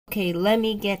Okay, let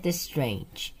me get this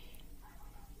straight.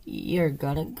 You're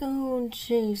gonna go and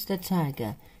chase the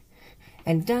tiger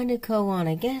and dine a co on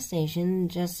a gas station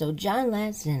just so John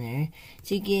Lasseter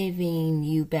to giving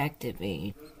you back to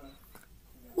me.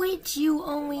 Which you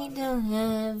only don't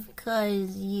have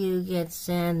 'cause you get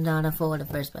sent on a for the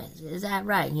first place. Is that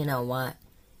right? You know what?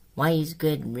 Why is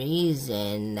good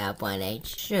reason that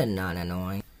 1H should not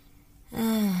annoy.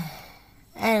 I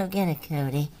don't get it,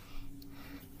 Cody.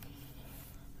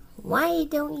 Why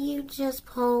don't you just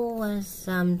pull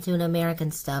some Tuna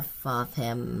American stuff off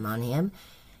him on him?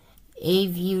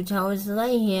 If you told us to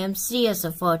let him see us a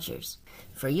vultures.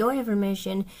 For your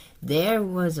information, there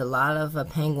was a lot of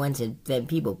penguins than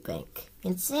people think.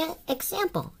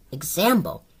 Example.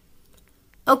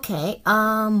 Okay,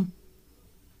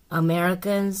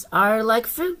 Americans are like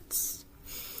fruits.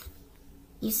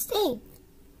 You stink.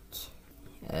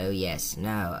 Oh yes,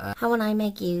 no. How would I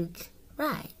make you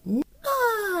cry?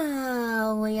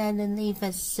 No, we had to leave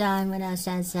a sign with us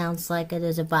that sounds like it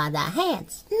is about the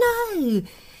hands. No,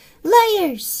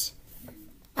 layers.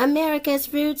 America's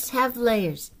fruits have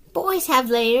layers. Boys have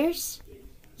layers.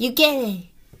 You get it.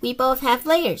 We both have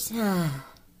layers.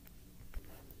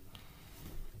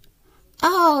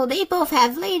 Oh, they both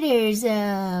have layers.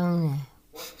 That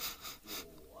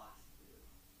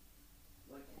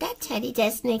Teddy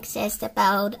doesn't exist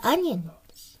about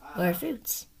onions or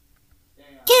fruits.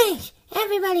 Cake!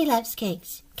 Everybody loves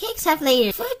cakes. Cakes have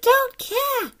layers. I don't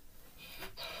care.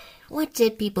 What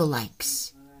did people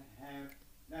likes?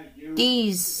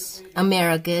 These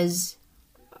Americas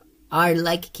are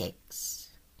like cakes.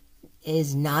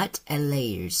 Is not a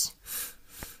layers.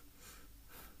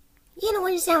 You know,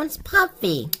 it sounds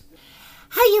puffy.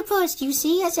 How you post? You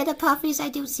see? I said the puffies. I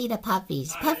do see the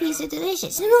puffies. Puffies are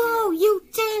delicious. No, you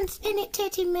dance in it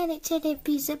 30 minutes to the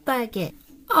piece of burger.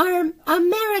 Our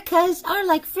Americas are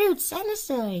like fruits.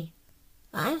 Sorry.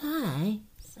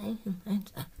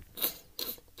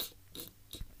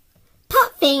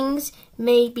 Puffings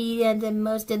may be the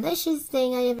most delicious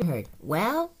thing I ever heard.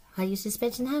 Well, how you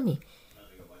suspension honey?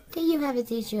 Can you have a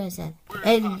teacher? I said.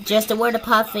 And just a word of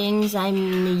puffings,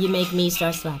 you make me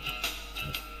start slapping.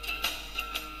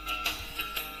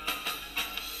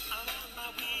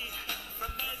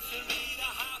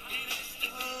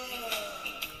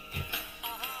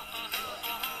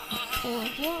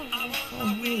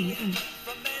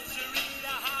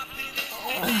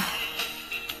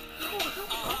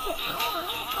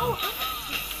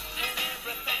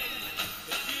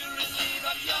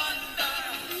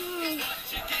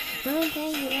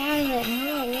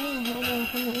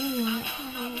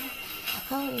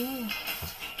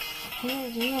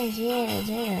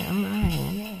 Yeah, I'm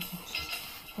alright.